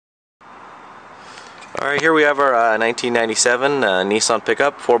Alright, here we have our 1997 Nissan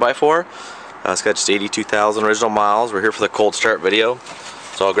pickup 4x4. It's got just 82,000 original miles. We're here for the cold start video.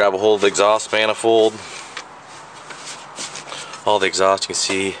 So I'll grab a hold of the exhaust manifold. All the exhaust you can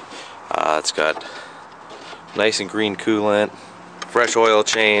see. It's got nice and green coolant, fresh oil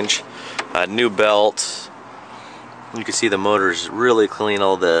change, new belt. You can see the motor's really clean.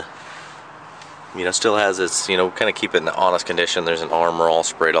 All the, still has its, kind of keep it in the honest condition. There's an armor all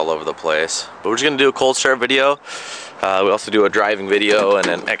sprayed all over the place. But we're just going to do a cold start video. We also do a driving video and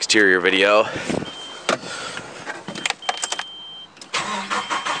an exterior video.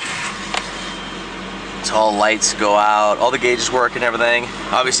 So all lights go out, all the gauges work and everything.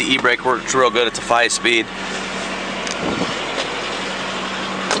 Obviously e-brake works real good. It's a 5-speed.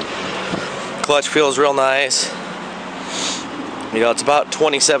 Clutch feels real nice. It's about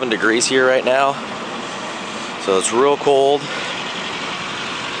 27 degrees here right now, so it's real cold.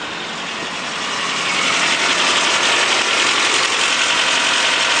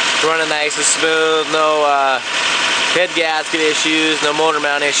 Running nice and smooth, no head gasket issues, no motor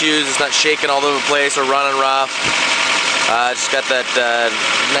mount issues. It's not shaking all over the place or running rough. Just got that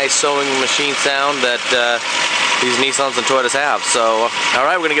nice sewing machine sound that these Nissans and Toyotas have. So,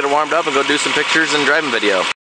 alright, we're going to get it warmed up and go do some pictures and driving video.